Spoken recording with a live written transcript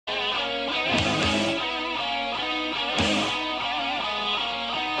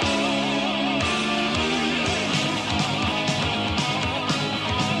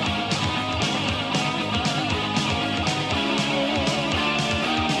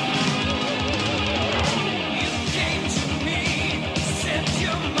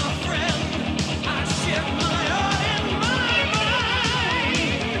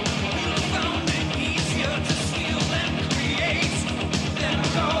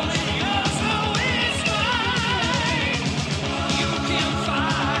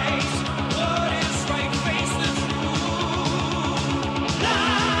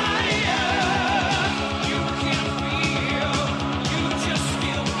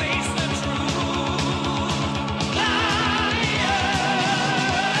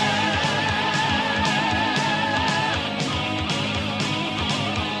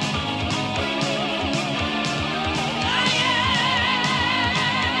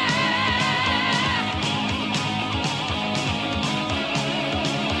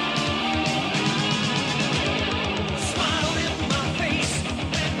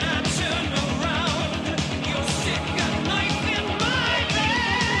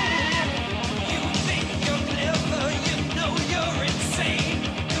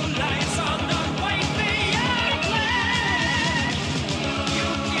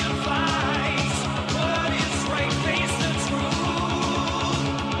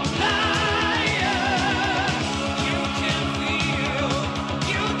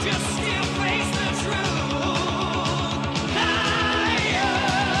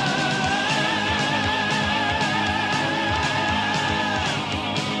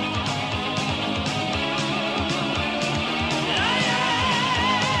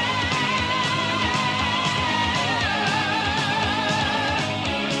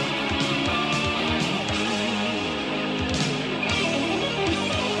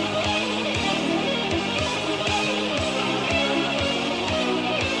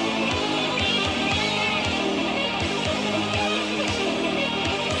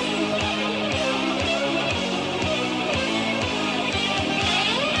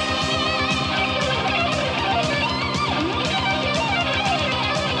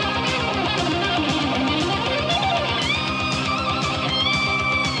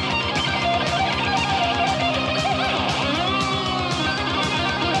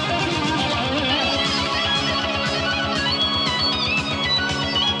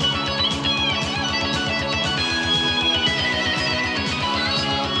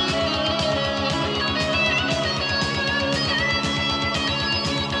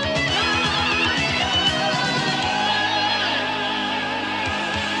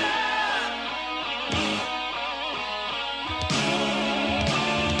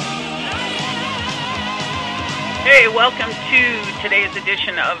Okay, welcome to today's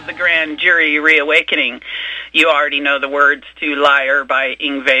edition of the Grand Jury Reawakening. You already know the words to Liar by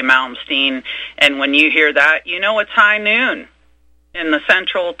Yngwie Malmsteen, and when you hear that, you know it's high noon in the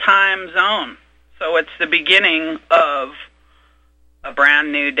Central Time Zone. So it's the beginning of a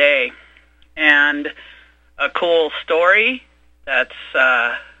brand new day, and a cool story that's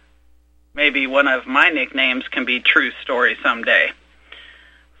maybe one of my nicknames can be True Story someday.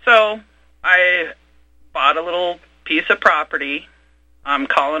 So I bought a little piece of property. I'm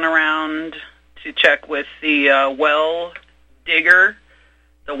calling around to check with the well digger,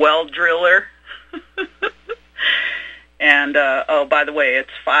 the well driller. And, by the way,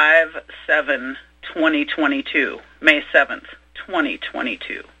 it's 5/7/2022, May 7th,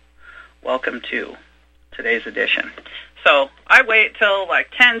 2022. Welcome to today's edition. So I wait till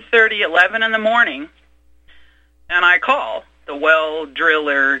like 10:30, 11 in the morning, and I call the well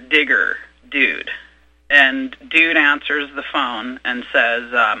driller digger dude. And dude answers the phone and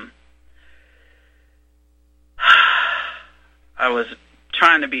says, I was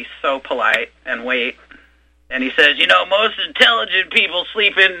trying to be so polite and wait. And he says, most intelligent people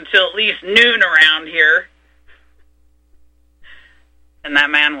sleep in until at least noon around here. And that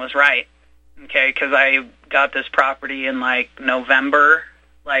man was right, okay, because I got this property in, November,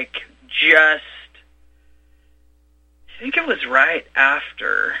 just, I think it was right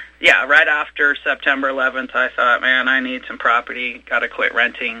after September 11th. I thought, man, I need some property, got to quit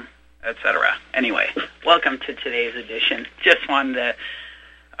renting, etc. Anyway, welcome to today's edition. Just wanted to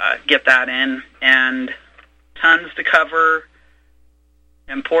get that in, and tons to cover,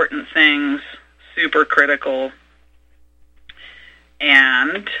 important things, super critical,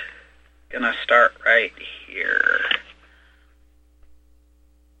 and gonna start right here.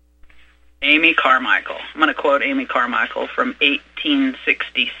 Amy Carmichael. I'm going to quote Amy Carmichael from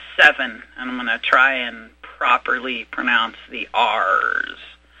 1867, and I'm going to try and properly pronounce the R's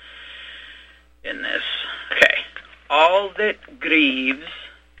in this. Okay. All that grieves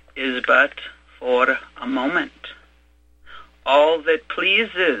is but for a moment. All that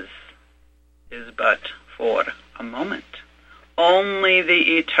pleases is but for a moment. Only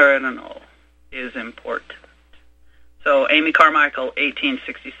the eternal is important. So Amy Carmichael,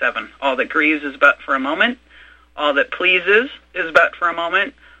 1867. All that grieves is but for a moment. All that pleases is but for a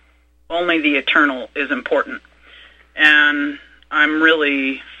moment. Only the eternal is important. And I'm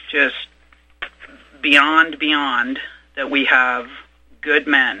really just beyond that we have good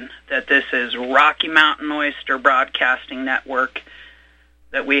men, that this is Rocky Mountain Oyster Broadcasting Network,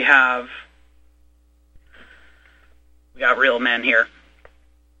 that we got real men here.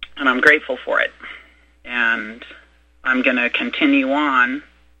 And I'm grateful for it. And I'm going to continue on.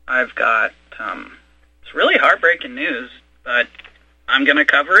 I've got, it's really heartbreaking news, but I'm going to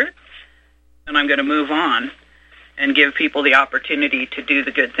cover it, and I'm going to move on and give people the opportunity to do the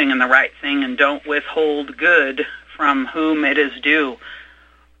good thing and the right thing, and don't withhold good from whom it is due.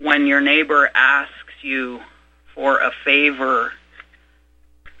 When your neighbor asks you for a favor,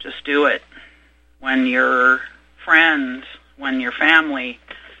 just do it. When your friends, when your family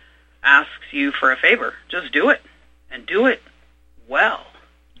asks you for a favor, just do it. And do it well.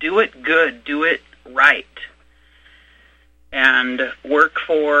 Do it good. Do it right. And work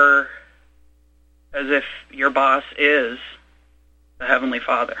for as if your boss is the Heavenly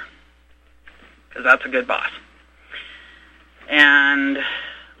Father. Because that's a good boss. And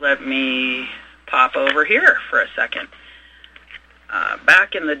let me pop over here for a second.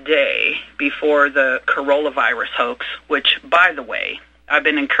 Back in the day, before the coronavirus hoax, which, by the way, I've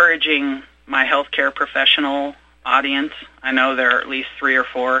been encouraging my healthcare professional audience. I know there are at least 3 or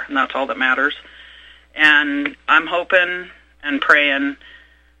 4, and that's all that matters. And I'm hoping and praying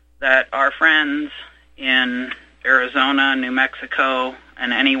that our friends in Arizona, New Mexico,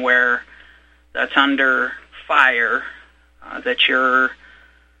 and anywhere that's under fire, that you're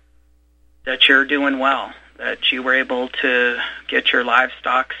doing well, that you were able to get your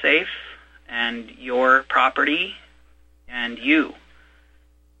livestock safe and your property and you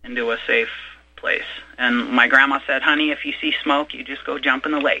into a safe place. And my grandma said, honey, if you see smoke, you just go jump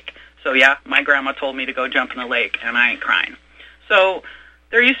in the lake. So yeah, my grandma told me to go jump in the lake, and I ain't crying. So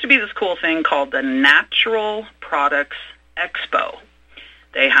there used to be this cool thing called the Natural Products Expo.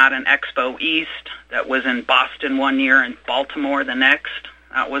 They had an Expo East that was in Boston one year and Baltimore the next.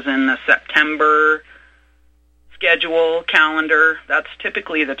 That was in the September schedule calendar. That's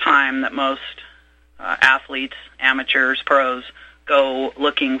typically the time that most athletes, amateurs, pros go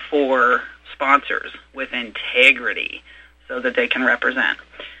looking for sponsors with integrity so that they can represent.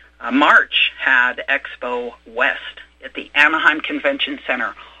 March had Expo West at the Anaheim Convention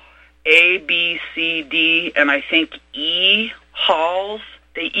Center. A, B, C, D, and I think E halls.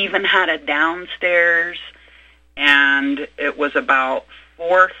 They even had a downstairs, and it was about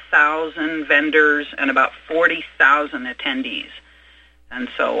 4,000 vendors and about 40,000 attendees. And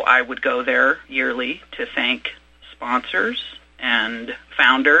so I would go there yearly to thank sponsors and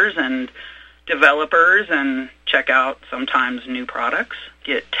founders and developers and check out sometimes new products,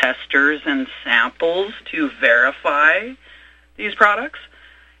 get testers and samples to verify these products,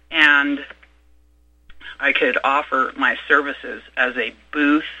 and I could offer my services as a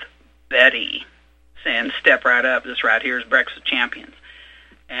booth Betty, saying, step right up, this right here is Breakfast with Champions,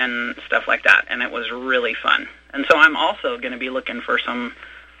 and stuff like that, and it was really fun. And so I'm also going to be looking for some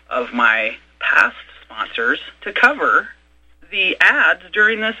of my past sponsors to cover the ads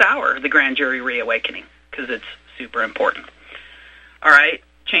during this hour, the Grand Jury Reawakening, because it's super important. All right,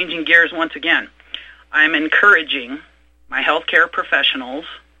 changing gears once again. I'm encouraging my healthcare professionals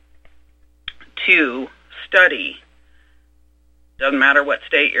to study. Doesn't matter what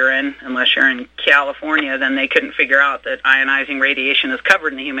state you're in, unless you're in California, then they couldn't figure out that ionizing radiation is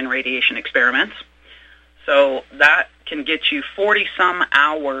covered in the human radiation experiments. So that can get you 40-some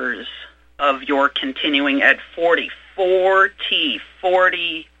hours of your continuing ed, 40 plus,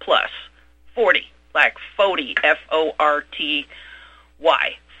 40, like 40, F-O-R-T-Y,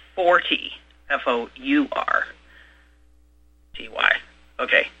 40, F-O-U-R-T-Y.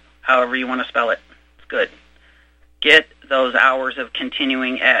 Okay, however you want to spell it, it's good. Get those hours of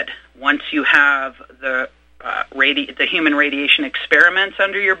continuing ed. Once you have the human radiation experiments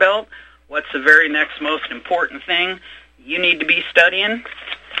under your belt, what's the very next most important thing you need to be studying?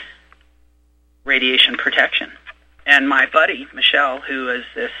 Radiation protection. And my buddy, Michelle, who is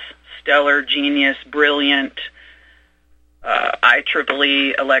this stellar, genius, brilliant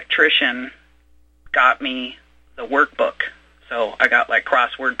IEEE electrician, got me the workbook. So I got like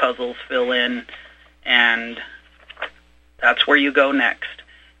crossword puzzles, fill in, and that's where you go next.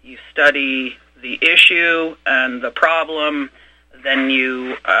 You study the issue and the problem, then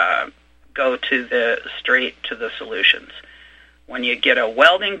you go straight to the solutions. When you get a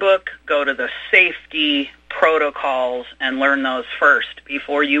welding book, go to the safety protocols and learn those first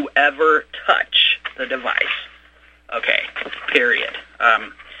before you ever touch the device. Okay, period.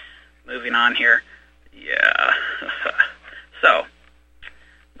 Moving on here. Yeah. So,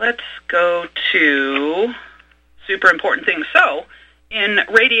 let's go to super important things. So, in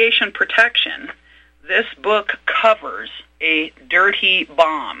radiation protection, this book covers a dirty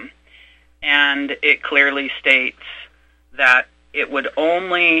bomb, and it clearly states that it would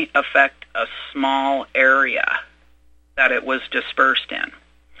only affect a small area that it was dispersed in.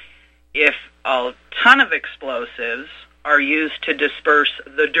 If a ton of explosives are used to disperse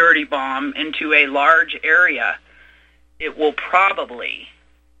the dirty bomb into a large area, it will probably,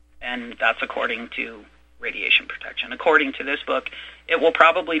 and that's according to radiation protection, according to this book, it will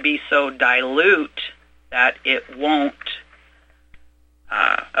probably be so dilute that it won't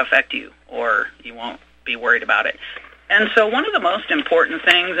affect you, or you won't be worried about it. And so one of the most important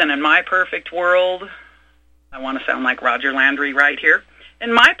things, and in my perfect world, I want to sound like Roger Landry right here,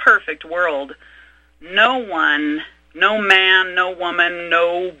 in my perfect world, no one, no man, no woman,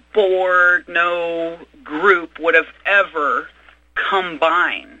 no board, no group would have ever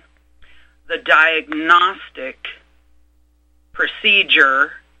combined the diagnostic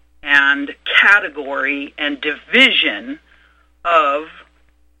procedure and category and division of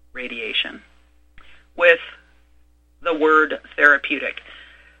radiation with the word therapeutic.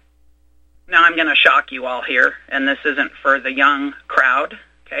 Now I'm going to shock you all here, and this isn't for the young crowd,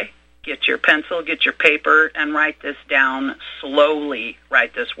 okay? Get your pencil, get your paper, and write this down slowly.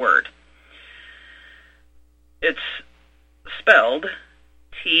 Write this word. It's spelled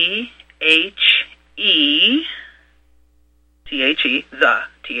T-H-E,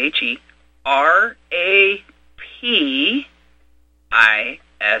 R-A-P-I-S-T.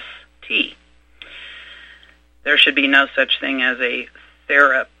 There should be no such thing as a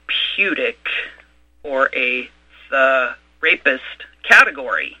therapeutic or the rapist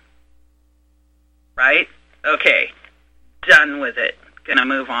category. Right? Okay. Done with it. Gonna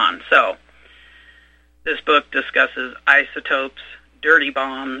move on. So, this book discusses isotopes, dirty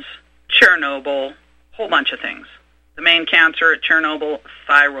bombs, Chernobyl, whole bunch of things. The main cancer at Chernobyl,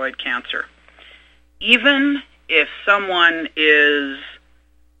 thyroid cancer. Even if someone is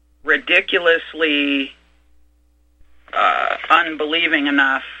ridiculously unbelieving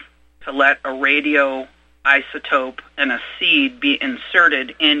enough to let a radioisotope and a seed be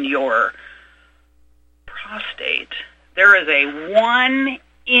inserted in your prostate, there is a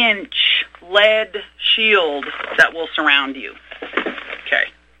 1-inch lead shield that will surround you.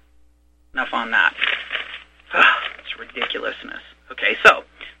 Okay. enough on that. It's ridiculousness. Okay, so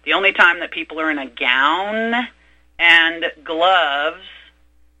the only time that people are in a gown and gloves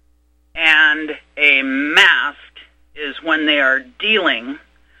and a mask is when they are dealing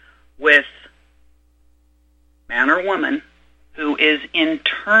with man or woman who is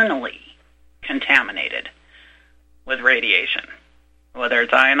internally contaminated with radiation, whether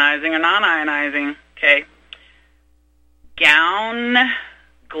it's ionizing or non-ionizing, okay? Gown,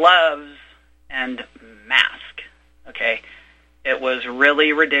 gloves, and mask, okay? It was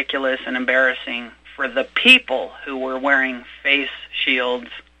really ridiculous and embarrassing for the people who were wearing face shields.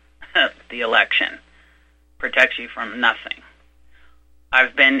 The election protects you from nothing.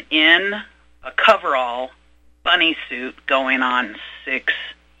 I've been in a coverall bunny suit going on 6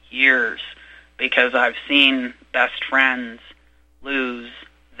 years because I've seen best friends lose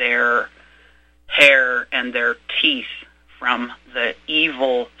their hair and their teeth from the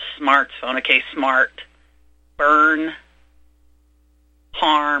evil smartphone. Okay, smart, burn,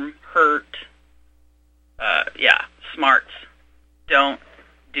 harm, hurt. Smarts. Don't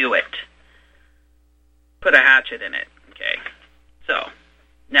do it. Put a hatchet in it. Okay. So,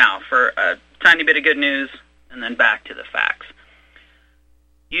 now for a tiny bit of good news, and then back to the facts.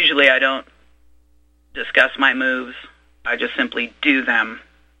 Usually I don't discuss my moves. I just simply do them,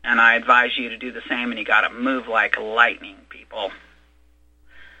 and I advise you to do the same, and you gotta move like lightning, people.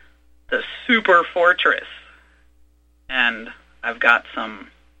 The Super Fortress. And I've got some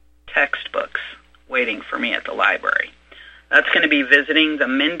textbooks waiting for me at the library. That's going to be visiting the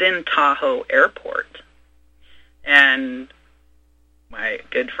Minden Tahoe Airport. And my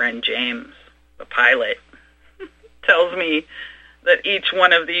good friend James, the pilot, tells me that each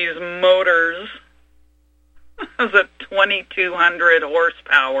one of these motors has a 2,200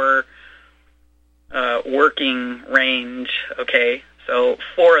 horsepower working range. Okay, so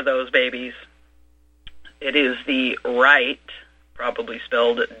 4 of those babies. It is the Wright, probably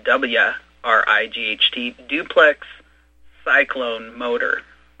spelled W-R-I-G-H-T, duplex cyclone motor.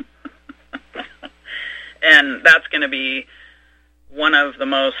 And that's going to be one of the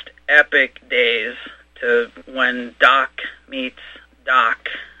most epic days to when Doc meets Doc,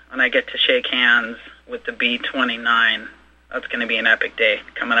 when I get to shake hands with the B-29. That's going to be an epic day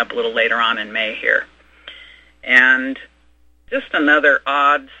coming up a little later on in May here. And just another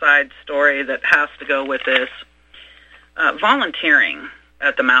odd side story that has to go with this. Volunteering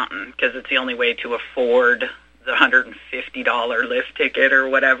at the mountain, because it's the only way to afford the $150 lift ticket or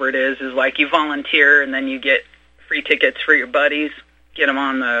whatever it is like you volunteer and then you get free tickets for your buddies, get them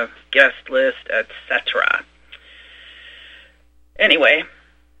on the guest list, etc. Anyway,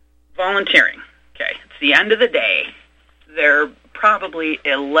 volunteering. Okay, it's the end of the day. There are probably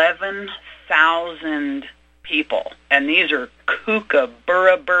 11,000 people, and these are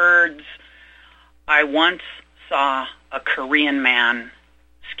kookaburra birds. I once saw a Korean man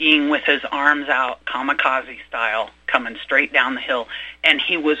skiing with his arms out, kamikaze style, coming straight down the hill, and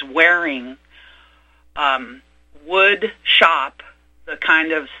he was wearing wood shop, the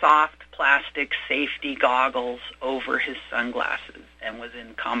kind of soft plastic safety goggles over his sunglasses, and was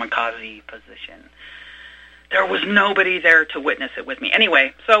in kamikaze position. There was nobody there to witness it with me.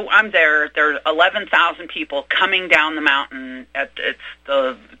 Anyway, so I'm there. There are 11,000 people coming down the mountain. It's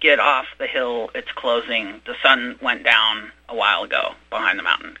the get off the hill. It's closing. The sun went down a while ago behind the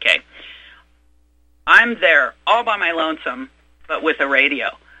mountain, okay? I'm there all by my lonesome, but with a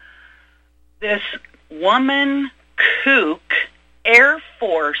radio. This woman kook Air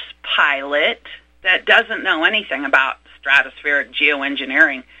Force pilot that doesn't know anything about stratospheric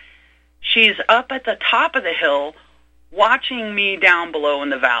geoengineering, she's up at the top of the hill watching me down below in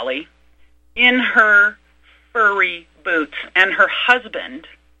the valley in her furry boots. And her husband,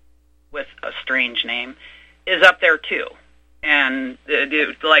 with a strange name, is up there too. And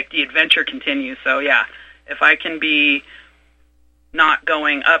the adventure continues. So yeah, if I can be not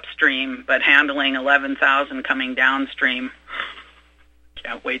going upstream but handling 11,000 coming downstream,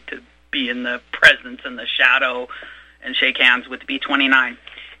 can't wait to be in the presence and the shadow and shake hands with the B-29.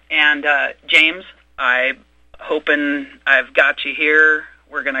 And James, I'm hoping I've got you here.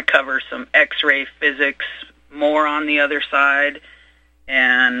 We're going to cover some X-ray physics, more on the other side,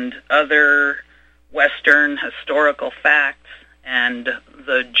 and other Western historical facts, and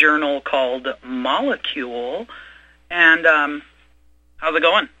the journal called Molecule. And how's it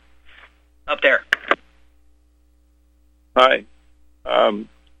going up there? Hi.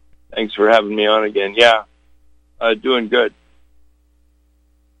 Thanks for having me on again. Yeah, doing good.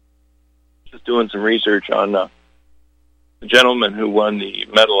 Just doing some research on the gentleman who won the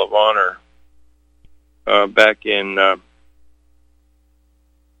Medal of Honor back in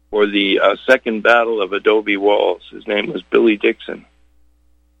for the Second Battle of Adobe Walls. His name was Billy Dixon.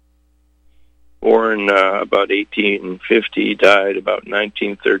 Born about 1850, died about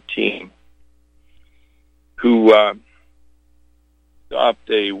 1913, who stopped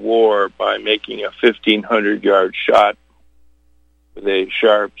a war by making a 1,500-yard shot with a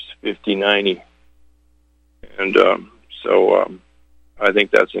Sharps 50-90. And so I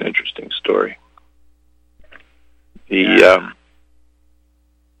think that's an interesting story. He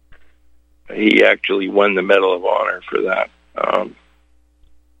actually won the Medal of Honor for that.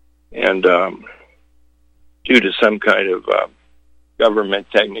 And due to some kind of government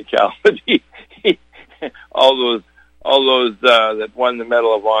technicality, all those that won the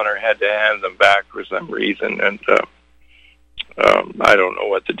Medal of Honor had to hand them back for some reason, and I don't know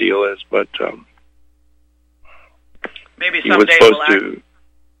what the deal is, but maybe someday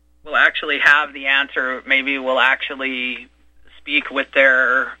we'll actually have the answer. Maybe we'll actually speak with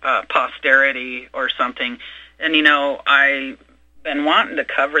their posterity or something. And I've been wanting to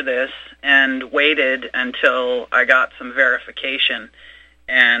cover this and waited until I got some verification.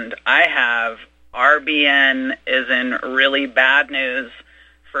 And I have RBN is in really bad news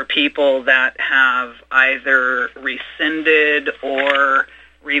for people that have either rescinded or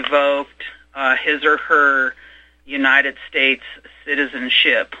revoked his or her United States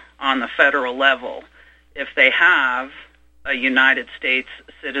citizenship on the federal level. If they have a United States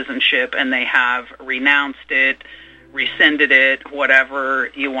citizenship and they have renounced it, rescinded it, whatever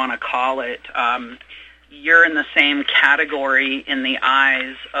you want to call it, you're in the same category in the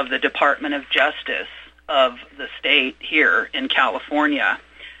eyes of the Department of Justice of the state here in California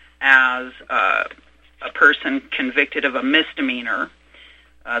as a person convicted of a misdemeanor.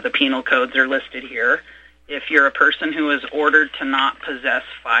 The penal codes are listed here. If you're a person who is ordered to not possess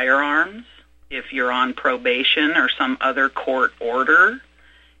firearms, if you're on probation or some other court order,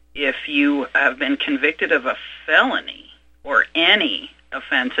 if you have been convicted of a felony or any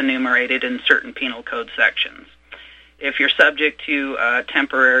offense enumerated in certain penal code sections, if you're subject to a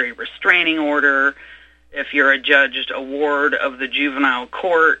temporary restraining order, if you're adjudged a ward of the juvenile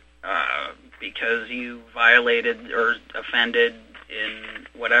court because you violated or offended in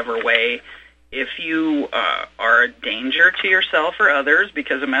whatever way, if you are a danger to yourself or others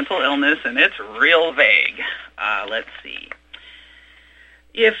because of mental illness, and it's real vague. Let's see.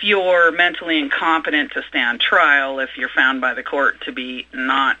 If you're mentally incompetent to stand trial, if you're found by the court to be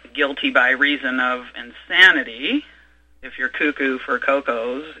not guilty by reason of insanity, if you're cuckoo for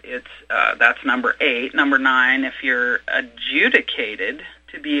cocos, that's number 8. Number 9, if you're adjudicated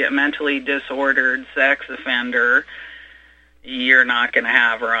to be a mentally disordered sex offender, you're not going to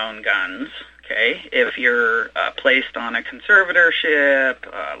have or own guns. Okay, if you're placed on a conservatorship,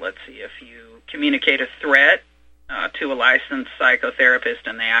 let's see, if you communicate a threat to a licensed psychotherapist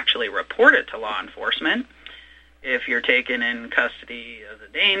and they actually report it to law enforcement, if you're taken in custody as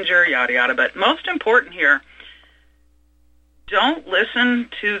a danger, yada, yada. But most important here, don't listen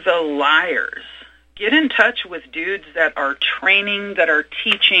to the liars. Get in touch with dudes that are training, that are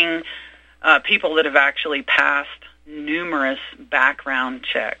teaching people that have actually passed numerous background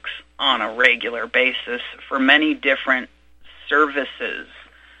checks on a regular basis for many different services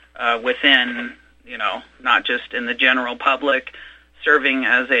within, not just in the general public, serving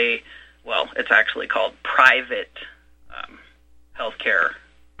as it's actually called private healthcare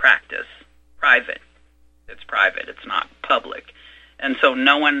practice. Private. It's private. It's not public. And so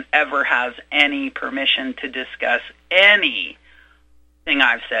no one ever has any permission to discuss anything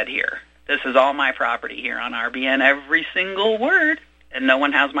I've said here. This is all my property here on RBN, every single word, and no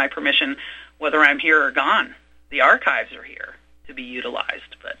one has my permission whether I'm here or gone. The archives are here to be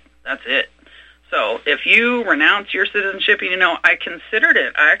utilized, but that's it. So if you renounce your citizenship, I considered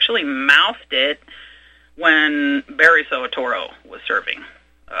it. I actually mouthed it when Barry Soetoro was serving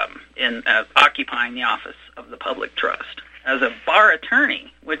occupying the office of the public trust as a bar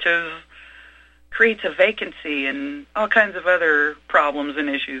attorney, which creates a vacancy and all kinds of other problems and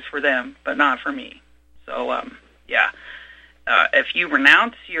issues for them, but not for me. So, if you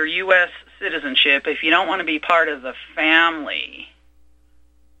renounce your U.S. citizenship, if you don't want to be part of the family,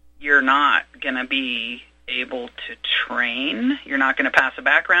 you're not going to be able to train. You're not going to pass a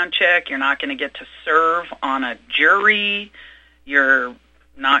background check. You're not going to get to serve on a jury. You're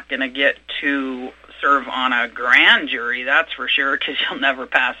not going to get to serve on a grand jury, that's for sure, because you'll never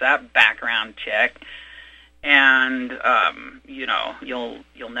pass that background check. And,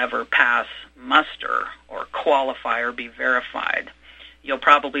 you'll never pass muster or qualify or be verified. You'll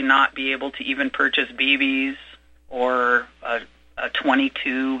probably not be able to even purchase BBs or a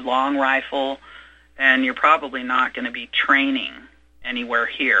 .22 long rifle, and you're probably not going to be training anywhere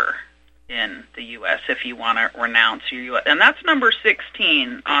here in the U.S. if you want to renounce your U.S. And that's number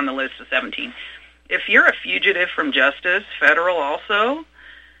 16 on the list of 17. If you're a fugitive from justice, federal also,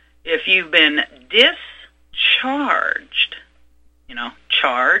 if you've been discharged,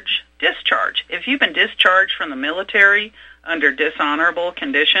 discharge. If you've been discharged from the military under dishonorable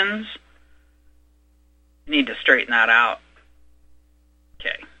conditions, you need to straighten that out.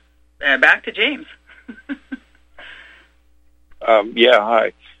 Okay. Back to James.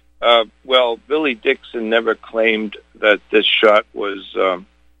 Hi. Well, Billy Dixon never claimed that this shot was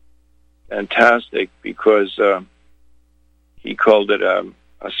fantastic because he called it a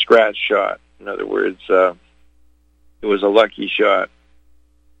scratch shot. In other words, it was a lucky shot.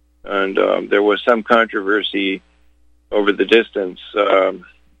 And there was some controversy over the distance.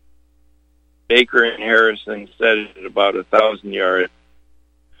 Baker and Harrison said it at about 1,000 yards.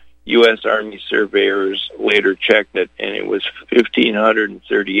 U.S. Army surveyors later checked it, and it was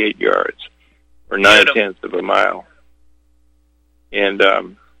 1,538 yards, or 9/10 of a mile. And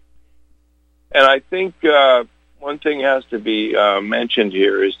I think one thing has to be mentioned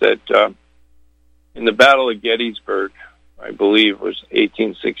here is that in the Battle of Gettysburg, I believe it was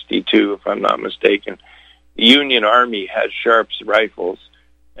 1862, if I'm not mistaken, the Union Army had Sharps rifles,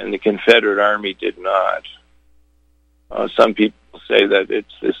 and the Confederate Army did not. Some people say that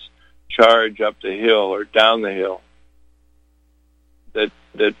it's this charge up the hill or down the hill that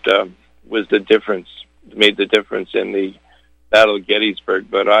was the difference, made the difference in the Battle of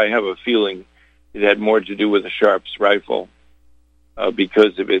Gettysburg. But I have a feeling it had more to do with the Sharps rifle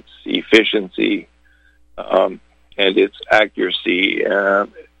because of its efficiency and its accuracy.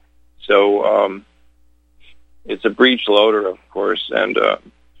 So it's a breech loader, of course, and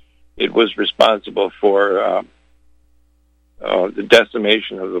it was responsible for the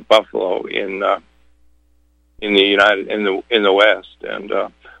decimation of the buffalo in the West. And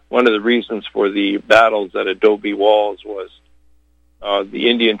one of the reasons for the battles at Adobe Walls was the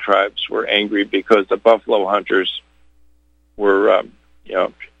Indian tribes were angry because the buffalo hunters were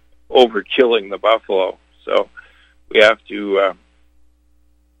overkilling the buffalo. So we have to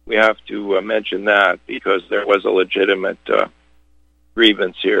mention that because there was a legitimate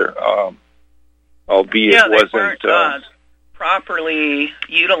grievance here, albeit it wasn't properly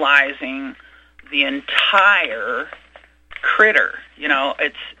utilizing the entire critter.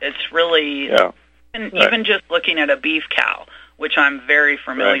 It's really even just looking at a beef cow, which I'm very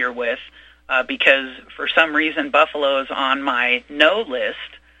familiar with, because for some reason buffalo is on my no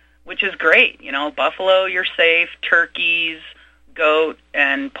list, which is great. Buffalo, you're safe. Turkeys, goat,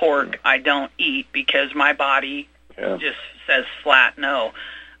 and pork I don't eat because my body just says flat no.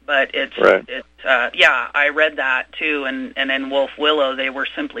 But I read that too, and in Wolf Willow they were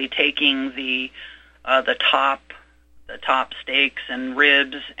simply taking the top steaks and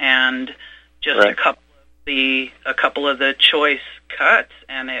ribs and just a couple of the choice cuts,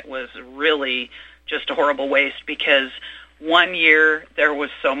 and it was really just a horrible waste because one year there was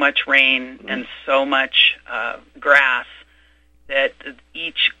so much rain and so much grass that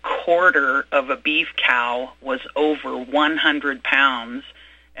each quarter of a beef cow was over 100 pounds.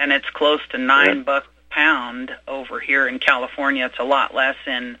 And it's close to $9 a pound over here in California. It's a lot less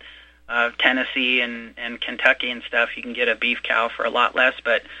in Tennessee and Kentucky and stuff. You can get a beef cow for a lot less,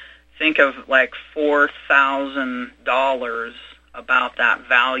 but think of like $4,000 about that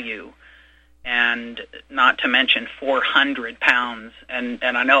value, and not to mention 400 pounds. And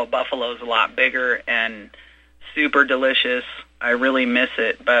I know buffalo's a lot bigger and super delicious. I really miss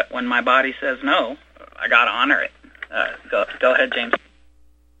it, but when my body says no, I got to honor it. Go ahead, James.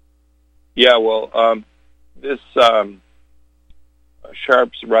 Yeah, well, this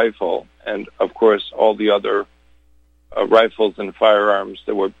Sharps rifle and, of course, all the other rifles and firearms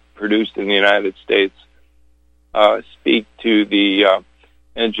that were produced in the United States speak to the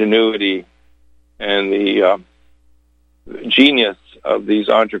ingenuity and the genius of these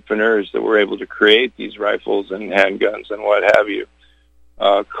entrepreneurs that were able to create these rifles and handguns and what have you.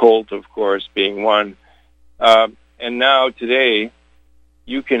 Colt, of course, being one. And now, today,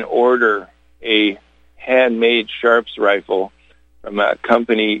 you can order a handmade Sharps rifle from a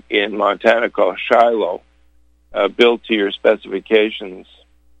company in Montana called Shiloh, built to your specifications,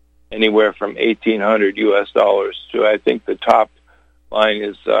 anywhere from $1,800 to, I think the top line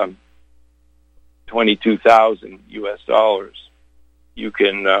is $22,000. You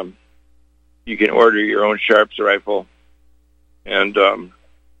can order your own Sharps rifle, and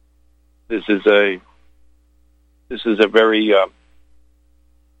this is a very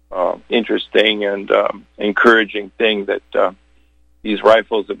interesting and encouraging thing that these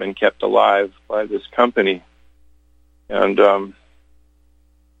rifles have been kept alive by this company. And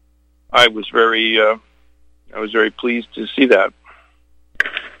I was very pleased to see that.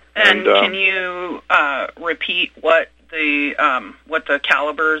 And can you repeat what the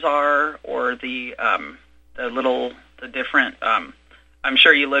calibers are, or the different? I'm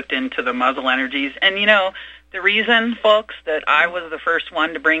sure you looked into the muzzle energies, and the reason, folks, that I was the first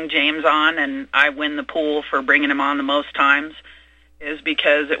one to bring James on, and I win the pool for bringing him on the most times, is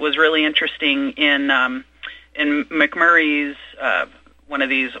because it was really interesting in McMurray's one of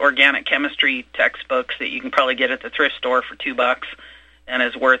these organic chemistry textbooks that you can probably get at the thrift store for $2 and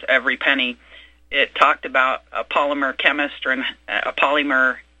is worth every penny. It talked about a polymer chemist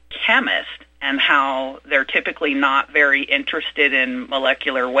and how they're typically not very interested in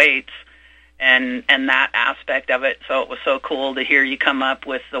molecular weights and that aspect of it. So it was so cool to hear you come up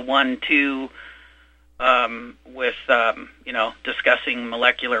with the 1-2 with discussing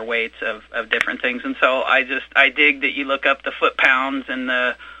molecular weights of different things. And so I dig that you look up the foot-pounds and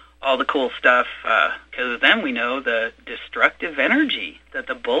all the cool stuff, because then we know the destructive energy that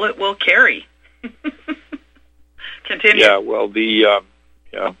the bullet will carry. Continue. Yeah, well, the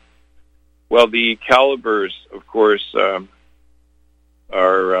calibers, of course,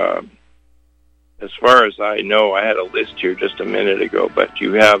 are, as far as I know, I had a list here just a minute ago, but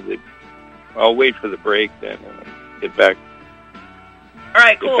you have I'll wait for the break then and get back. All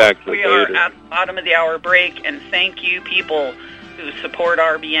right, cool. We are at the bottom of the hour break, and thank you, people who support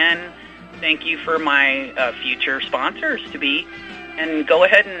RBN. Thank you for my future sponsors to be. And go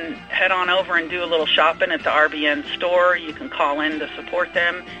ahead and head on over and do a little shopping at the RBN store. You can call in to support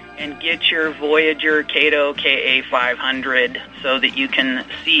them and get your Voyager Kato KA500 so that you can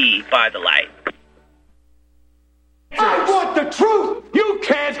see by the light. I want the truth! You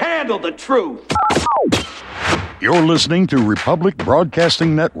can't handle the truth! You're listening to Republic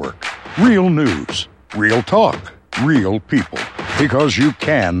Broadcasting Network. Real news, real talk, real people. Because you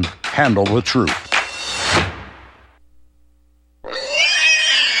can handle the truth.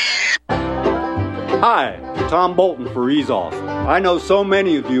 Hi, Tom Bolton for EaseOff. I know so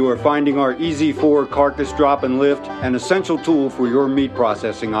many of you are finding our Easy 4 carcass drop and lift an essential tool for your meat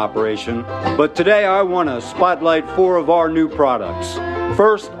processing operation. But today I want to spotlight 4 of our new products.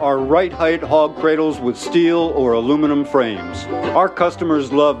 First, our right height hog cradles with steel or aluminum frames. Our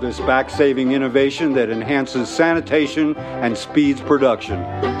customers love this back-saving innovation that enhances sanitation and speeds production.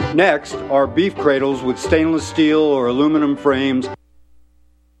 Next, our beef cradles with stainless steel or aluminum frames.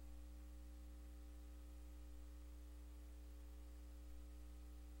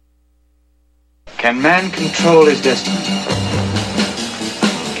 Can man control his destiny?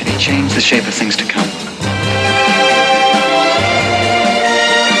 Can he change the shape of things to come?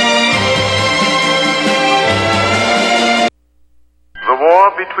 The war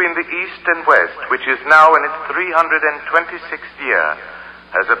between the East and West, which is now in its 326th year,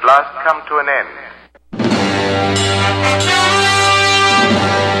 has at last come to an end.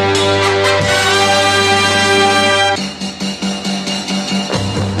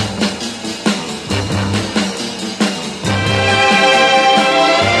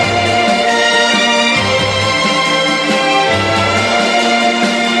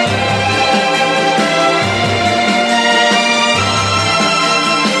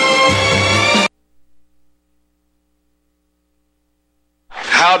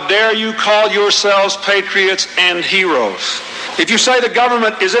 How dare you call yourselves patriots and heroes? If you say the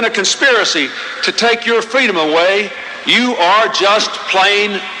government is in a conspiracy to take your freedom away, you are just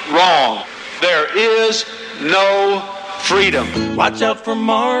plain wrong. There is no freedom. Watch out for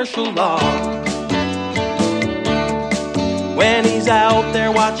martial law. When he's out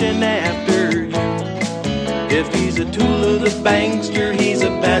there watching after you. If he's a tool of the bankster, he's a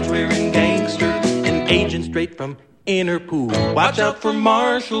badge-wearing gangster, an agent straight from Interpol. Watch out for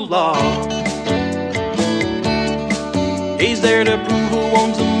martial law. He's there to prove who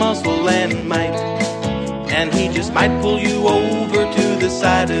owns the muscle and might, and he just might pull you over to the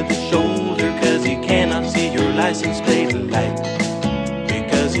side of the shoulder, cause he cannot see your license plate light.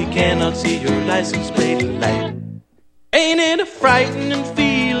 Because he cannot see your license plate light. Ain't it a frightening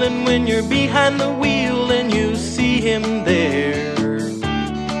feeling when you're behind the wheel and you see him there?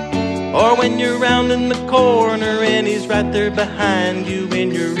 Or when you're rounding the corner and he's right there behind you in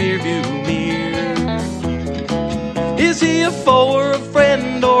your rearview mirror. Is he a foe or a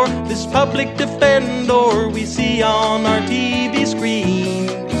friend, or this public defender we see on our TV screen?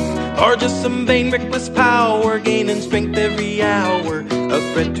 Or just some vain reckless power gaining strength every hour, a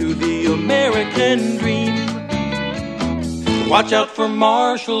threat to the American dream? Watch out for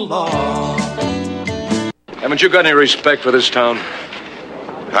martial law. Haven't you got any respect for this town?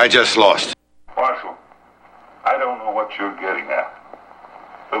 I just lost. Marshal, I don't know what you're getting at,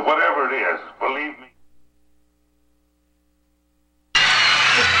 but whatever it is. Believe me.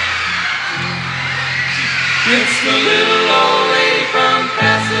 It's the little old lady from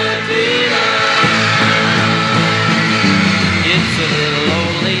Pasadena. It's the little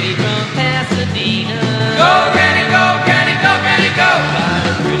old lady from Pasadena. Go, Granny, go, Granny, go, Granny, go. Got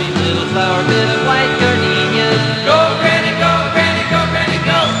a pretty little flower bed of white gardenia. Go, Granny, go, Granny, go, Granny,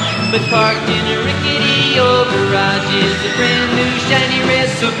 go. But parked in a rickety old garage is a brand new shiny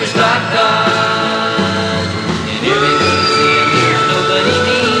red super stock Dodge. And everybody seeing there's nobody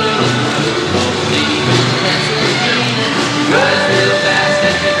meaner than the little old lady from Pasadena. Drives real fast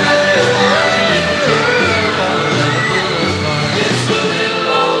and she drives real far. She can turn Colorado Boulevard. It's the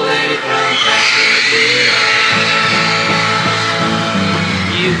little old lady from Pasadena.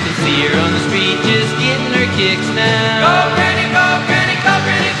 You can see her on the street just getting her kicks now. Go, Granny, go, Granny, go,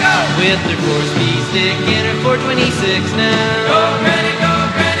 Granny, go. With her 4-speed stick and her 426 now. Go, Granny, go,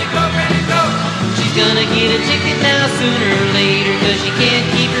 Granny, go, Granny, go. She's gonna get a ticket now sooner or later, 'cause she can't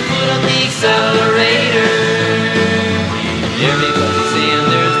keep her foot on the accelerator. Everybody's saying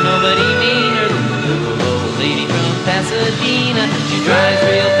there's nobody meaner than the little old lady from Pasadena. She drives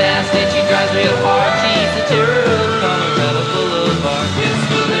real fast and she drives real hard. She's the terror of Colorado Boulevard. It's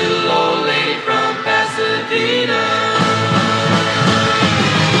the little old lady from Pasadena.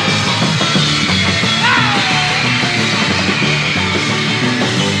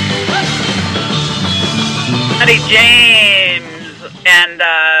 Howdy, James, and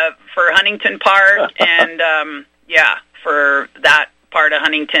for Huntington Park, and for that part of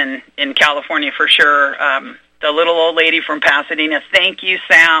Huntington in California for sure. The little old lady from Pasadena. Thank you,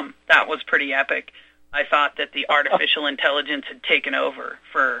 Sam. That was pretty epic. I thought that the artificial intelligence had taken over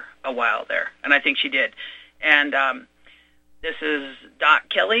for a while there, and I think she did. And this is Doc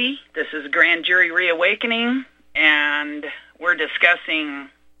Kelly. This is Grand Jury Reawakening, and we're discussing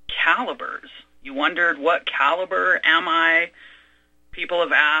calibers. You wondered, what caliber am I? People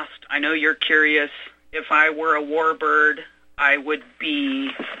have asked. I know you're curious. If I were a warbird, I would be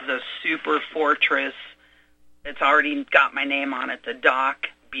the Super Fortress. It's already got my name on it, the Doc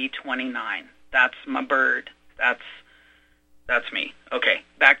B-29. That's my bird. That's me. Okay,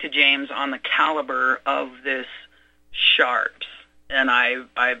 back to James on the caliber of this Sharps. And I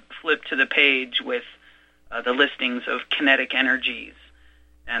flipped to the page with the listings of kinetic energies.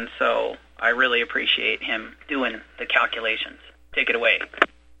 And so I really appreciate him doing the calculations. Take it away.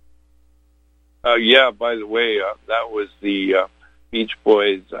 By the way, that was the Beach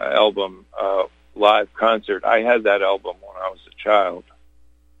Boys album, live concert. I had that album when I was a child.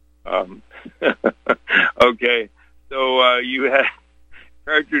 Okay, so you had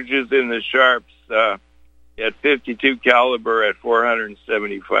cartridges in the Sharps at 52 caliber at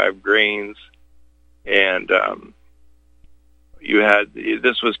 475 grains, and you had,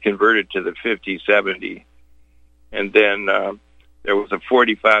 this was converted to the 50-70, and then there was a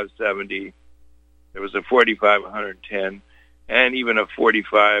 45-70, there was a 45-110, and even a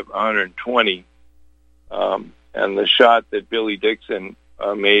 45-120. And the shot that Billy Dixon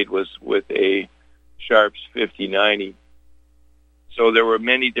made was with a Sharps 50-90. So there were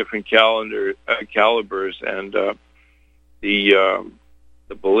many different calibers, and the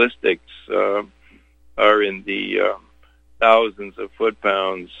ballistics are in the thousands of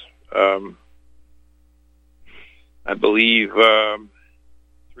foot-pounds. I believe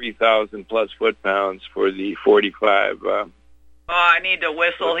 3,000 plus foot-pounds for the 45. I need to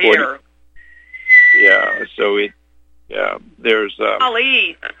whistle here. Yeah, so there's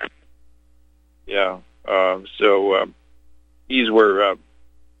Ali. Yeah, so these were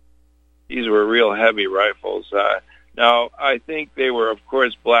real heavy rifles. Now I think they were, of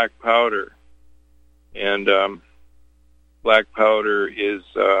course, black powder, and black powder is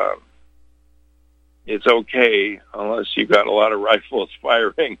it's okay unless you've got a lot of rifles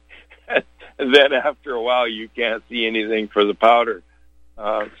firing. And then after a while, you can't see anything for the powder.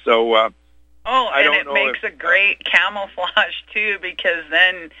 And it makes a great camouflage, too, because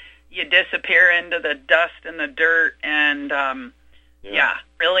then you disappear into the dust and the dirt. And,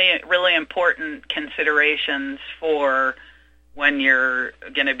 really, really important considerations for when you're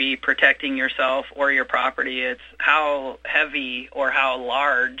going to be protecting yourself or your property. It's how heavy or how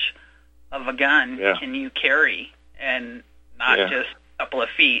large of a gun can you carry, and not just a couple of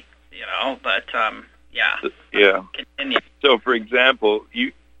feet, but continue. So, for example,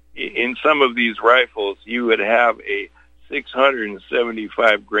 in some of these rifles, you would have a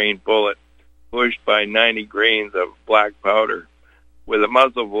 675 grain bullet pushed by 90 grains of black powder with a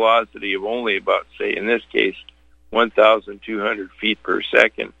muzzle velocity of only about, say, in this case, 1,200 feet per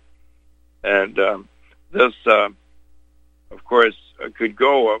second. And this, of course, could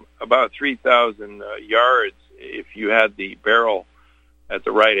go about 3,000 yards if you had the barrel at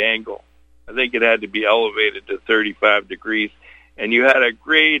the right angle. I think it had to be elevated to 35 degrees. And you had a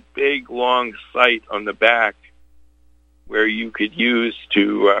great big long sight on the back where you could use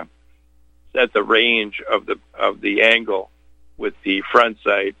to set the range of the angle with the front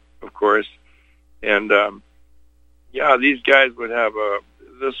sight, of course. And these guys would have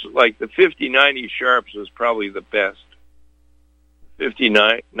like the 50-90 Sharps was probably the best.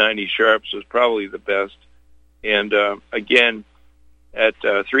 50-90 Sharps was probably the best. And again, at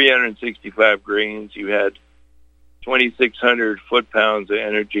 365 grains, you had 2,600 foot-pounds of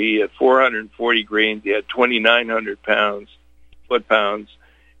energy. At 440 grains, you had 2,900 foot-pounds.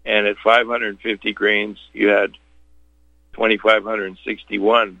 And at 550 grains, you had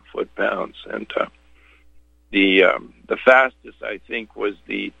 2,561 foot-pounds. And the fastest, I think, was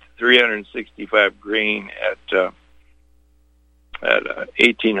the 365 grain at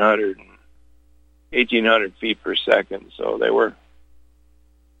 1,800 feet per second. So they were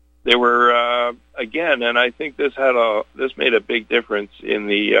again, and I think this made a big difference in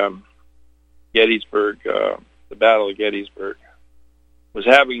the Gettysburg, the Battle of Gettysburg, was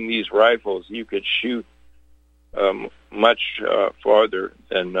having these rifles. You could shoot much farther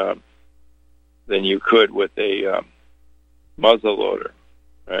than you could with a muzzle loader,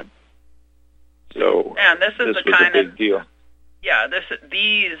 right? So, and this is the kind of big deal. Yeah,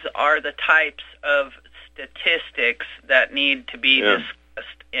 these are the types of statistics that need to be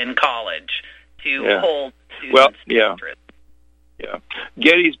discussed in college to hold students' interest. Yeah.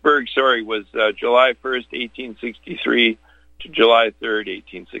 Gettysburg, was July 1st, 1863 to July 3rd,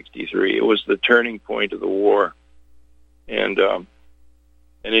 1863. It was the turning point of the war. And in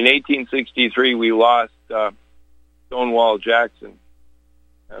 1863, we lost Stonewall Jackson.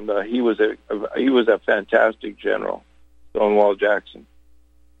 And he was a fantastic general, Stonewall Jackson.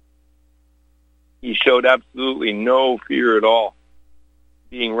 He showed absolutely no fear at all,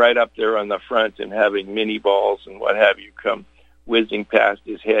 being right up there on the front and having mini balls and what have you come whizzing past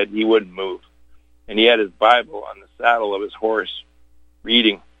his head. He wouldn't move. And he had his Bible on the saddle of his horse,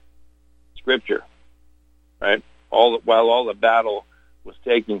 reading Scripture, right? While all the battle was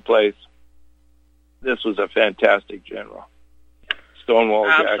taking place. This was a fantastic general. Stonewall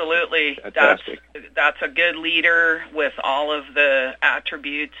Jackson. Absolutely. That's a good leader with all of the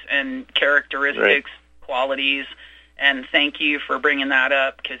attributes and characteristics, qualities. And thank you for bringing that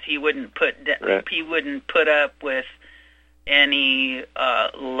up, because he wouldn't put up with any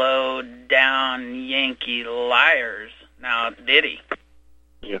low down Yankee liars. Now, did he?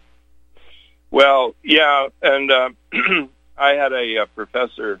 Yeah. Well, yeah, and I had a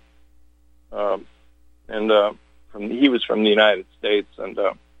professor, he was from the United States, and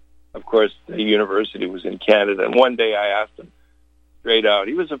of course the university was in Canada. And one day I asked him straight out.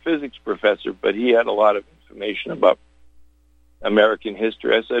 He was a physics professor, but he had a lot of information about American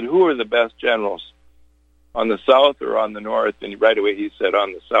history. I said, who are the best generals, on the South or on the North? And right away he said,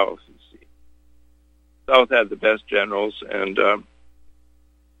 on the South. You see, South had the best generals, and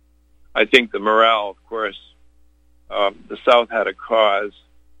I think the morale, of course, the South had a cause,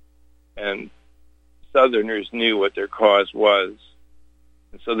 and Southerners knew what their cause was,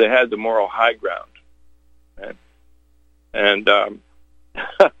 and so they had the moral high ground, right? And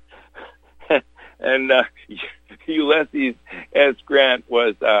Ulysses S. Grant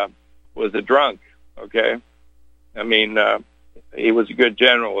was a drunk. Okay, I mean, he was a good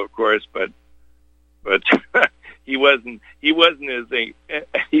general, of course, but he was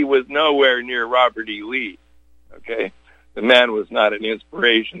nowhere near Robert E. Lee. Okay, the man was not an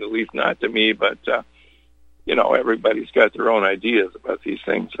inspiration, at least not to me. But everybody's got their own ideas about these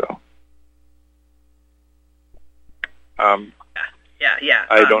things. So, yeah.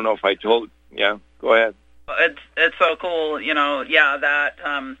 I don't know if I told. Yeah, go ahead. It's so cool,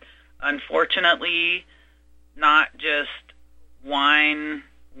 that unfortunately, not just wine,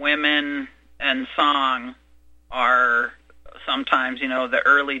 women, and song are sometimes, the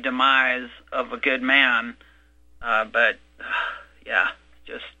early demise of a good man. But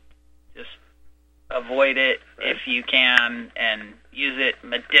just avoid it if you can, and use it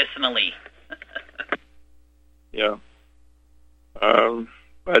medicinally. Yeah.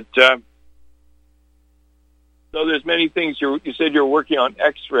 So there's many things. You said you're working on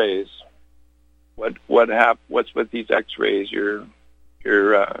X-rays. What's with these X-rays you're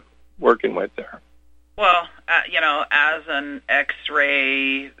working with there? Well, as an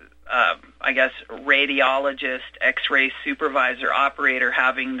X-ray, radiologist, X-ray supervisor, operator,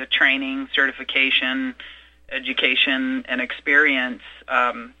 having the training, certification, education, and experience,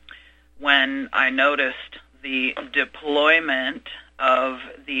 when I noticed the deployment of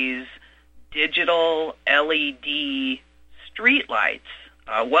these digital LED streetlights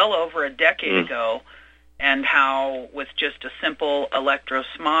well over a decade ago, and how with just a simple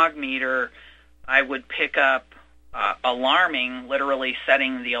electrosmog meter, I would pick up alarming, literally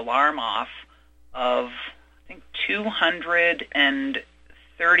setting the alarm off, of, I think,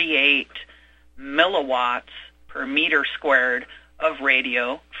 238 milliwatts per meter squared of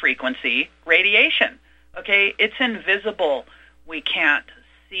radio frequency radiation. Okay, it's invisible. We can't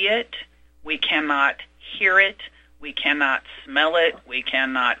see it. We cannot hear it. We cannot smell it. We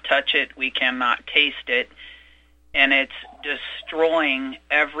cannot touch it. We cannot taste it. And it's destroying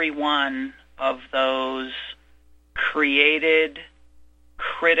every one of those created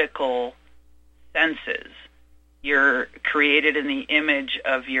critical senses. You're created in the image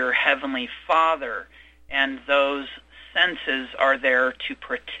of your Heavenly Father, and those senses are there to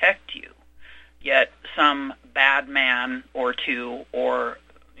protect you. Yet some bad man or two, or,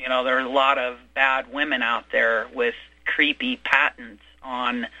 there are a lot of bad women out there with creepy patents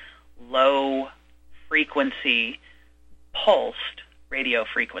on low frequency pulsed radio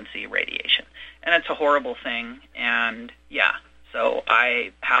frequency radiation. And it's a horrible thing. And so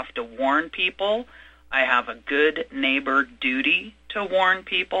I have to warn people. I have a good neighbor duty to warn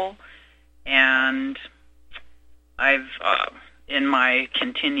people. And I've, in my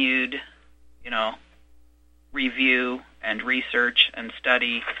continued, review and research and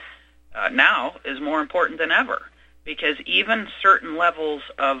study, now is more important than ever, because even certain levels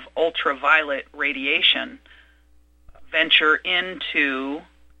of ultraviolet radiation venture into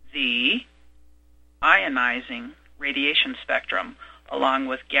the ionizing radiation spectrum, along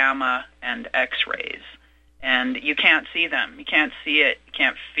with gamma and X-rays. And you can't see them. You can't see it. You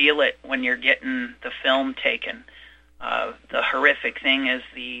can't feel it when you're getting the film taken. The horrific thing is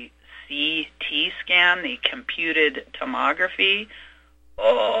the CT scan, the computed tomography.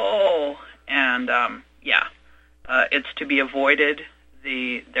 It's to be avoided.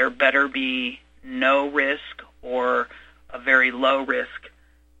 There better be no risk or a very low risk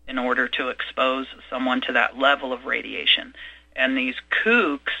in order to expose someone to that level of radiation. And these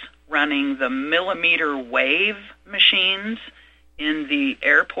kooks running the millimeter wave machines in the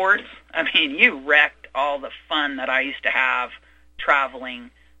airports, you wrecked all the fun that I used to have traveling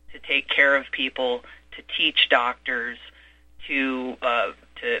to take care of people, to teach doctors, to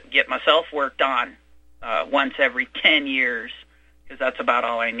get myself worked on once every 10 years, because that's about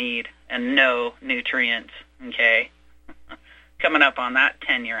all I need, and no nutrients, okay? Coming up on that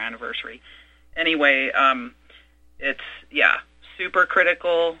 10-year anniversary. Anyway, it's, super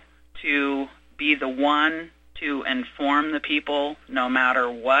critical to be the one to inform the people no matter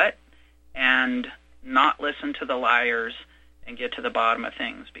what, and not listen to the liars and get to the bottom of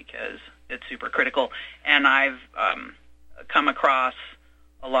things, because it's super critical. And I've come across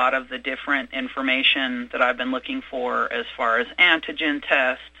a lot of the different information that I've been looking for as far as antigen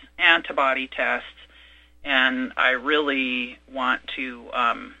tests, antibody tests, and I really want to,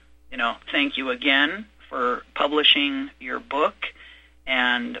 thank you again for publishing your book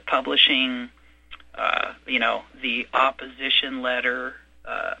and publishing, the opposition letter,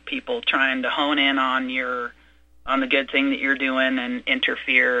 people trying to hone in on the good thing that you're doing and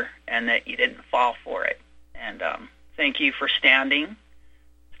interfere, and that you didn't fall for it. And thank you for standing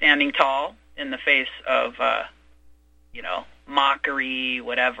tall in the face of, mockery,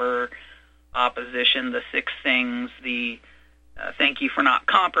 whatever, opposition, the six things, thank you for not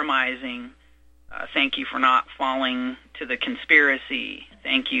compromising, thank you for not falling to the conspiracy,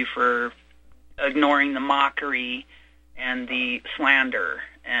 thank you for ignoring the mockery and the slander,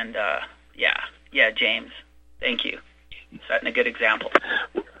 and James, thank you, setting a good example.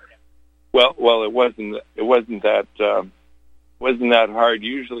 Well, it wasn't that hard.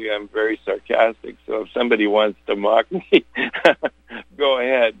 Usually, I'm very sarcastic, so if somebody wants to mock me, go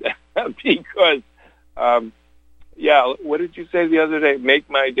ahead, because. What did you say the other day? Make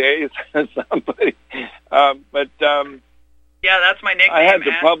my day, somebody. That's my nickname. I had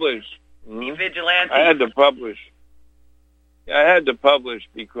to publish. Vigilante. I had to publish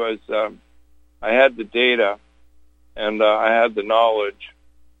because I had the data and I had the knowledge,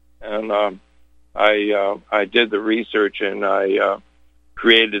 and I did the research, and I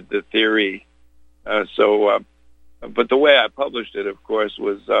created the theory. But the way I published it, of course,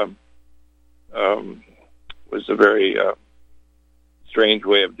 was a very strange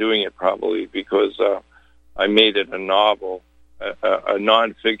way of doing it, probably, because I made it a novel, a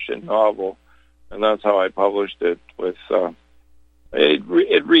nonfiction novel, and that's how I published it. With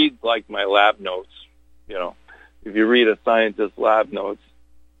it reads like my lab notes. If you read a scientist's lab notes,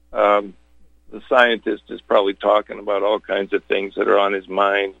 the scientist is probably talking about all kinds of things that are on his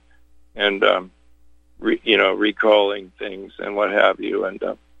mind, and recalling things and what have you. And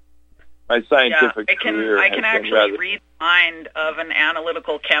my scientific career I can has actually been rather... read the mind of an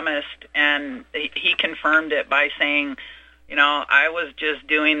analytical chemist, and he confirmed it by saying, I was just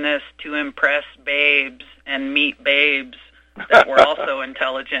doing this to impress babes and meet babes that were also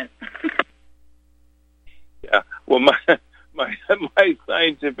intelligent. Yeah, well, my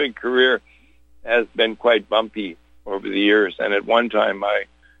scientific career has been quite bumpy over the years, and at one time I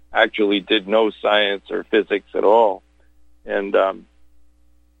actually did no science or physics at all. And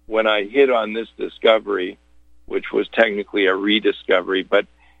when I hit on this discovery, which was technically a rediscovery, but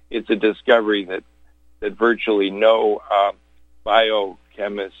it's a discovery that virtually no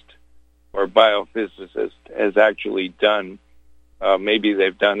biochemist or biophysicist has actually done. Maybe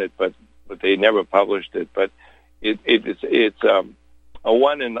they've done it, but they never published it. But it's a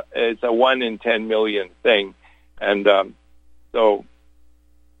 1 in 10 million thing, and so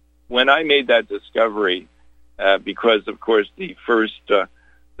when I made that discovery, because of course the first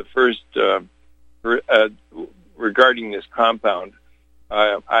regarding this compound,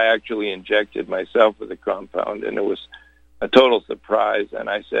 I actually injected myself with the compound, and it was a total surprise. And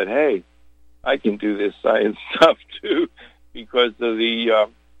I said, "Hey, I can do this science stuff too," because of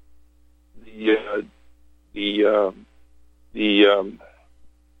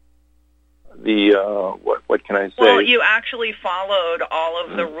what can I say? Well, you actually followed all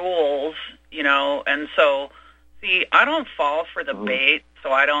of the rules, and so, see, I don't fall for the bait,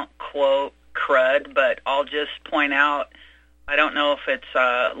 so I don't quote crud, but I'll just point out, I don't know if it's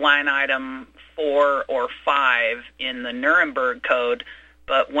line item 4 or 5 in the Nuremberg Code,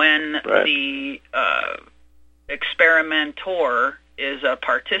 but when the experimenter is a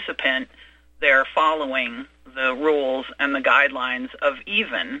participant, they're following the rules and the guidelines of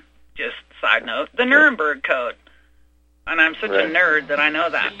even, just side note, the Nuremberg Code. And I'm such a nerd that I know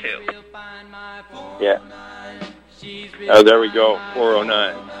that too. Yeah. Oh, there we go,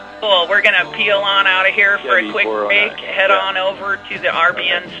 409. Cool, we're going to peel on out of here for a quick break. Head on over to the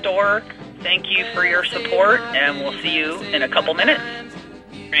RBN store. Thank you for your support, and we'll see you in a couple minutes.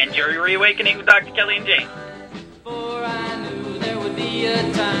 Grand Jury Reawakening with Dr. Kelly and Jane. Before I knew there would be a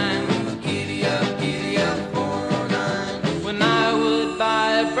time, giddy up, 409, when I would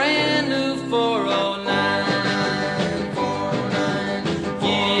buy a brand new 409. 409.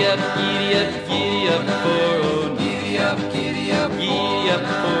 Giddy up, 409. Giddy up,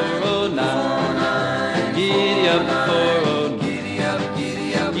 409. Giddy up, 409.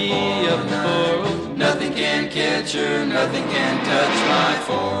 Giddy up, 409. Nothing can catch her, nothing can touch my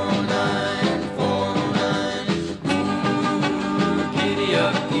 409. 409. Ooh, giddy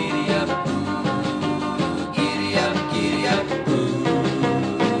up, giddy up. Ooh, giddy up, giddy up.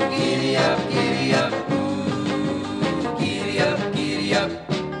 Ooh, giddy up, giddy up. Ooh, giddy up, giddy up.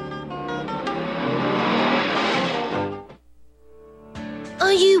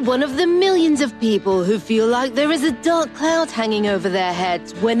 Are you one of the millions of people who feel like there is a dark cloud hanging over their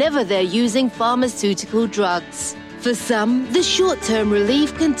heads whenever they're using pharmaceutical drugs? For some, the short-term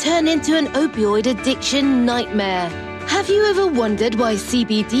relief can turn into an opioid addiction nightmare. Have you ever wondered why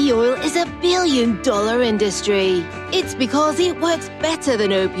CBD oil is a billion-dollar industry? It's because it works better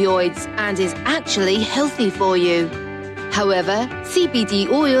than opioids and is actually healthy for you. However, CBD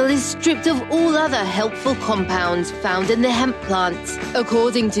oil is stripped of all other helpful compounds found in the hemp plant.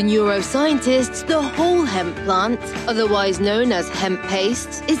 According to neuroscientists, the whole hemp plant, otherwise known as hemp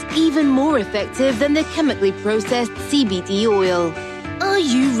paste, is even more effective than the chemically processed CBD oil. Are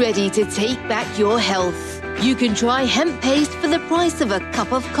you ready to take back your health? You can try hemp paste for the price of a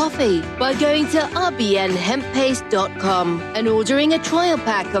cup of coffee by going to rbnhemppaste.com and ordering a trial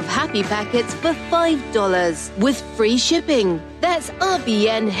pack of Happy Packets for $5 with free shipping. That's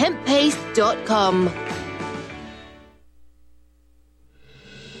rbnhemppaste.com.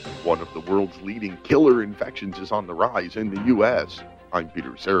 One of the world's leading killer infections is on the rise in the U.S. I'm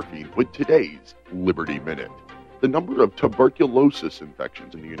Peter Serafine with today's Liberty Minute. The number of tuberculosis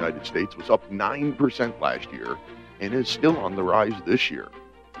infections in the United States was up 9% last year and is still on the rise this year.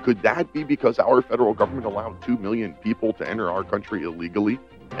 Could that be because our federal government allowed 2 million people to enter our country illegally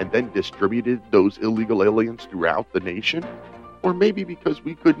and then distributed those illegal aliens throughout the nation? Or maybe because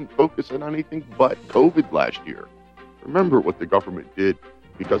we couldn't focus on anything but COVID last year? Remember what the government did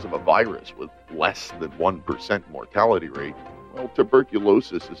because of a virus with less than 1% mortality rate? Well,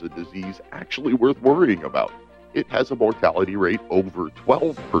 tuberculosis is a disease actually worth worrying about. It has a mortality rate over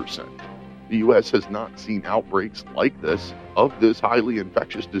 12%. The U.S. has not seen outbreaks like this of this highly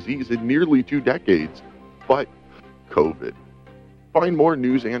infectious disease in nearly 2 decades. But COVID. Find more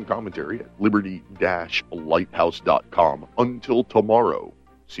news and commentary at liberty-lighthouse.com. Until tomorrow,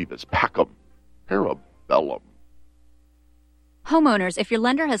 see this Pacum Parabellum. Homeowners, if your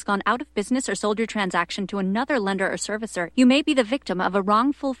lender has gone out of business or sold your transaction to another lender or servicer, you may be the victim of a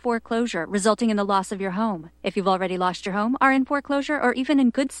wrongful foreclosure, resulting in the loss of your home. If you've already lost your home, are in foreclosure, or even in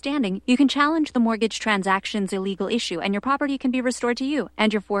good standing, you can challenge the mortgage transaction's illegal issue, and your property can be restored to you,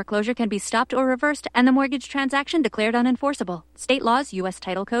 and your foreclosure can be stopped or reversed, and the mortgage transaction declared unenforceable. State laws, U.S.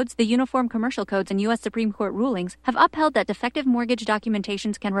 title codes, the Uniform Commercial Codes, and U.S. Supreme Court rulings have upheld that defective mortgage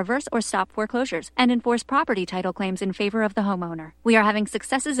documentations can reverse or stop foreclosures and enforce property title claims in favor of the homeowner. We are having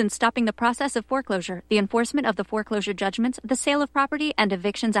successes in stopping the process of foreclosure, the enforcement of the foreclosure judgments, the sale of property, and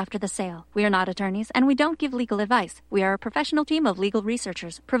evictions after the sale. We are not attorneys, and we don't give legal advice. We are a professional team of legal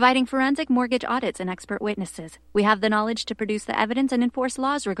researchers, providing forensic mortgage audits and expert witnesses. We have the knowledge to produce the evidence and enforce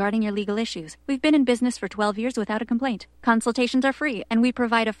laws regarding your legal issues. We've been in business for 12 years without a complaint. Consultations are free, and we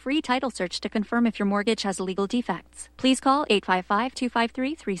provide a free title search to confirm if your mortgage has legal defects. Please call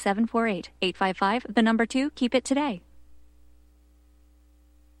 855-253-3748. 855, the number 2, keep it today.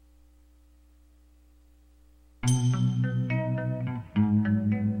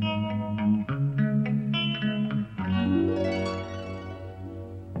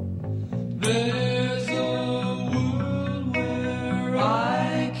 There's a world where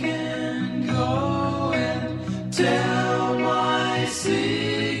I can go and tell my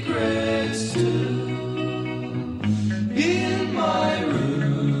secrets to, in my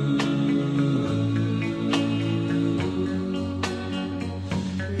room,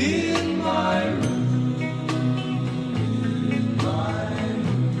 in my room.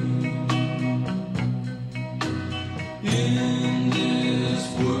 In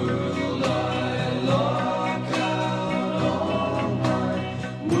this world I lock out all my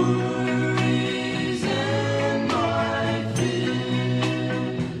worries and my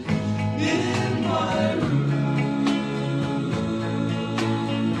fears. In my room,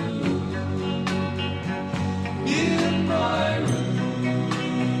 in my room.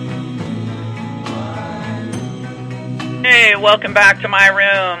 Hey, welcome back to my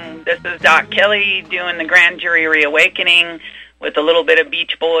room. This is Doc Kelly doing the Grand Jury Reawakening with a little bit of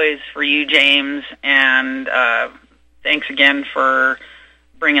Beach Boys for you, James. And thanks again for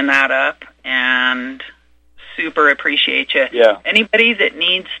bringing that up, and super appreciate you. Yeah. Anybody that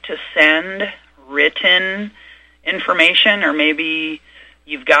needs to send written information, or maybe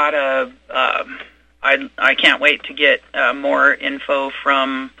you've got I can't wait to get more info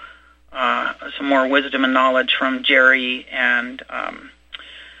from some more wisdom and knowledge from Jerry, and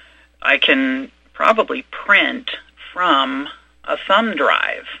I can probably print from a thumb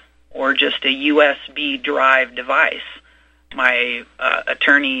drive or just a USB drive device. My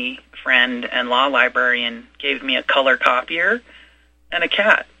attorney friend and law librarian gave me a color copier and a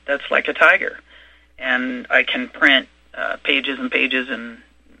cat that's like a tiger, and I can print pages and pages and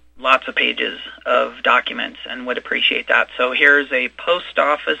lots of pages of documents, and would appreciate that. So here's a post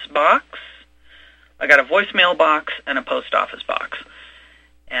office box. I got a voicemail box and a post office box,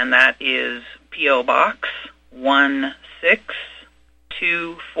 and that is P.O. Box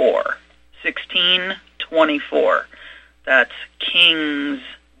 1624, 1624. That's Kings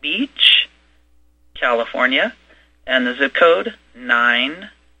Beach, California, and the zip code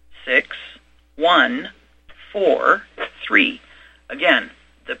 96143. Again,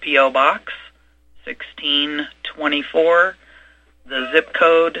 the P.O. Box 1624, the zip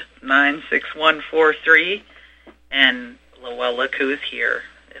code 96143, and well, look who's here,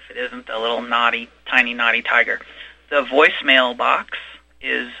 if it isn't the little tiny naughty tiger. The voicemail box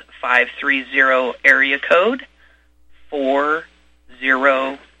is 530 area code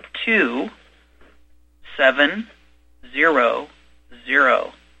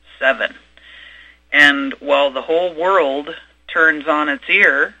 402-7007. And while the whole world turns on its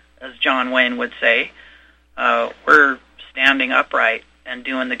ear, as John Wayne would say, we're standing upright and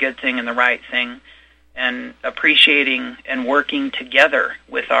doing the good thing and the right thing, and appreciating and working together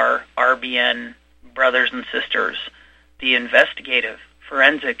with our RBN brothers and sisters, the investigative,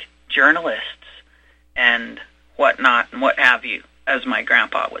 forensic journalists, and whatnot, and what have you, as my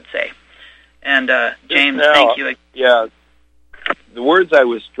grandpa would say. And James, thank you. Yeah, the words I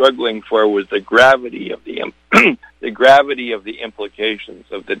was struggling for was the gravity of the the gravity of the implications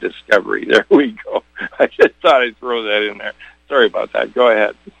of the discovery. There we go. I just thought I'd throw that in there. Sorry about that. Go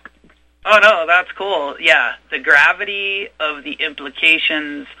ahead. Oh, no, that's cool. Yeah, the gravity of the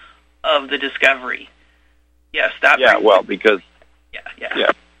implications of the discovery. Yes, that. Yeah, well, because.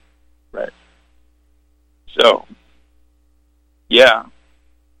 Yeah. Right. So. Yeah.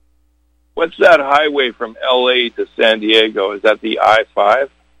 What's that highway from L.A. to San Diego? Is that the I-5?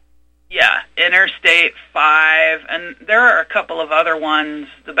 Yeah, Interstate 5, and there are a couple of other ones.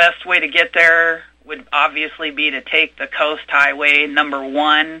 The best way to get there would obviously be to take the Coast Highway number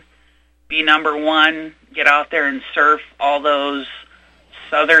 1, be number 1, get out there and surf all those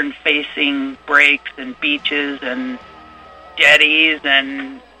southern-facing breaks and beaches and jetties,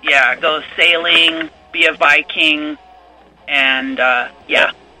 and, yeah, go sailing, be a Viking, and,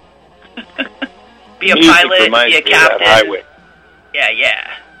 yeah. Be a pilot, be a captain. Highway. Yeah.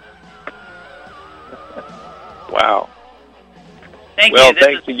 Wow.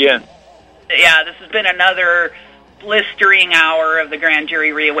 Thanks again. Yeah, this has been another blistering hour of the Grand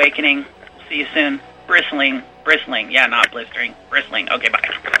Jury Reawakening. See you soon. Bristling. Yeah, not blistering. Bristling. Okay,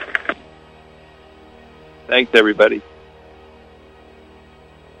 bye. Thanks, everybody.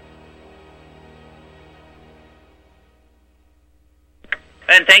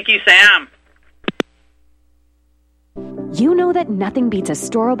 And thank you, Sam. You know that nothing beats a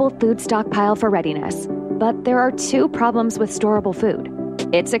storable food stockpile for readiness. But there are 2 problems with storable food.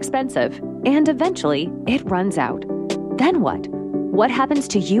 It's expensive, and eventually it runs out. Then what? What happens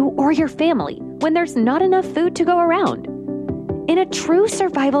to you or your family when there's not enough food to go around? In a true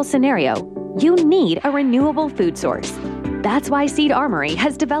survival scenario, you need a renewable food source. That's why Seed Armory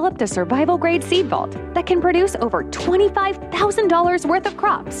has developed a survival-grade seed vault that can produce over $25,000 worth of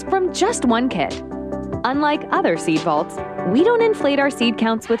crops from just 1 kit. Unlike other seed vaults, we don't inflate our seed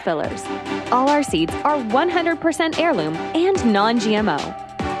counts with fillers. All our seeds are 100% heirloom and non-GMO.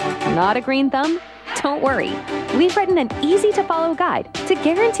 Not a green thumb? Don't worry. We've written an easy-to-follow guide to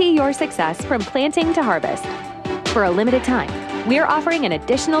guarantee your success from planting to harvest. For a limited time, we're offering an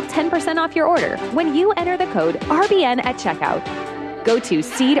additional 10% off your order when you enter the code RBN at checkout. Go to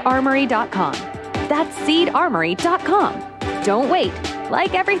seedarmory.com. That's seedarmory.com. Don't wait.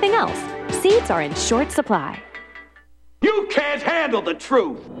 Like everything else, seeds are in short supply. You can't handle the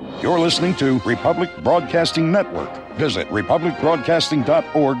truth. You're listening to Republic Broadcasting Network. Visit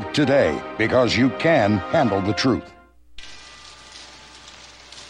republicbroadcasting.org today because you can handle the truth.